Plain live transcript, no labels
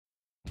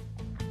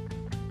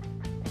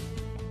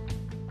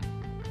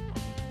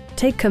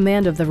Take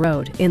command of the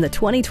road in the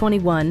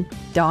 2021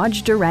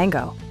 Dodge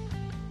Durango.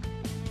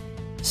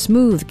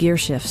 Smooth gear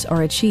shifts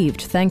are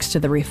achieved thanks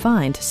to the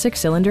refined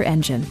 6-cylinder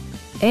engine.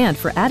 And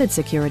for added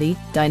security,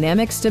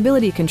 dynamic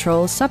stability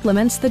control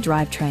supplements the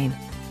drivetrain.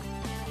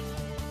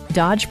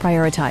 Dodge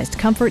prioritized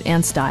comfort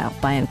and style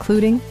by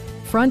including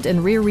front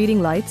and rear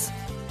reading lights,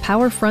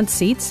 power front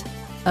seats,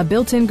 a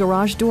built-in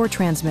garage door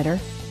transmitter,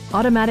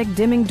 automatic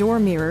dimming door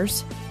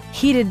mirrors,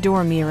 heated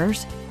door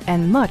mirrors,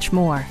 and much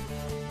more.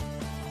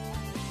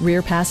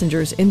 Rear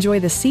passengers enjoy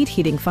the seat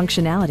heating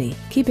functionality,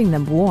 keeping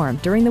them warm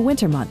during the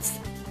winter months.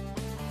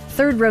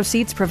 Third-row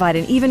seats provide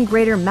an even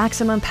greater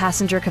maximum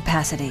passenger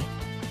capacity.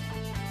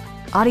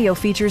 Audio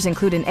features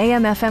include an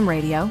AM/FM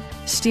radio,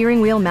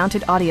 steering wheel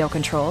mounted audio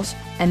controls,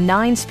 and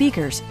 9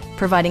 speakers,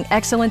 providing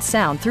excellent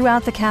sound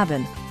throughout the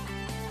cabin.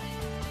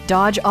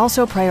 Dodge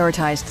also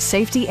prioritized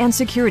safety and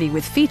security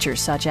with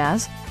features such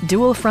as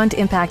dual front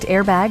impact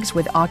airbags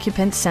with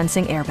occupant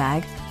sensing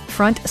airbag,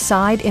 front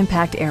side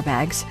impact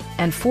airbags,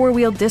 and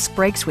 4-wheel disc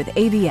brakes with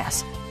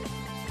ABS.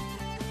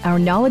 Our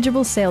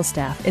knowledgeable sales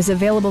staff is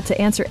available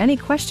to answer any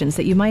questions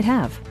that you might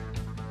have.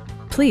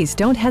 Please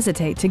don't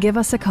hesitate to give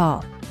us a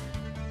call.